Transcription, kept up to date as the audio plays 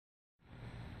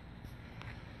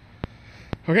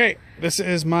Okay, this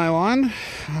is my lawn.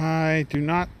 I do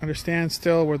not understand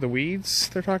still where the weeds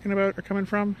they're talking about are coming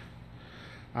from.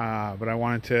 But I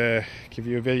wanted to give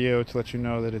you a video to let you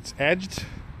know that it's edged.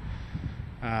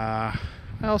 I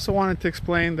also wanted to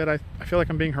explain that I feel like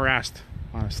I'm being harassed,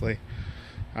 honestly.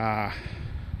 I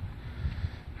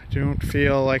don't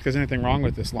feel like there's anything wrong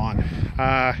with this lawn.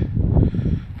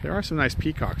 There are some nice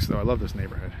peacocks, though. I love this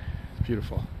neighborhood. It's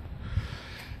beautiful.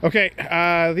 Okay,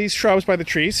 these shrubs by the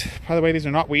trees, by the way, these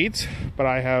are not weeds, but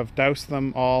I have doused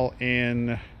them all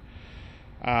in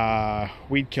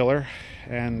weed killer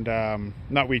and,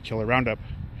 not weed killer, Roundup.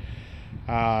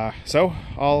 So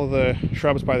all of the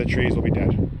shrubs by the trees will be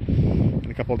dead in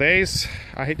a couple of days.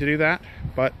 I hate to do that,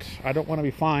 but I don't want to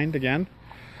be fined again.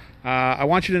 I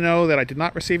want you to know that I did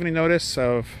not receive any notice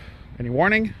of any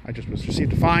warning. I just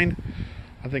received a fine.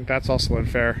 I think that's also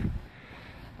unfair.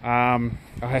 You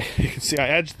can see I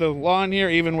edged the lawn here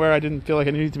even where I didn't feel like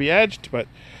it needed to be edged, but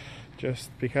just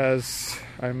because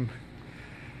I'm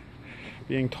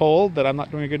being told that I'm not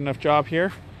doing a good enough job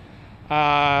here.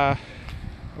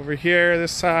 Over here,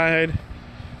 this side,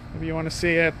 maybe you want to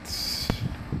see it.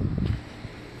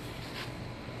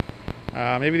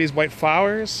 Maybe these white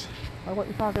flowers are what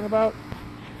you're talking about.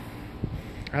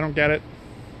 I don't get it.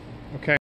 Okay.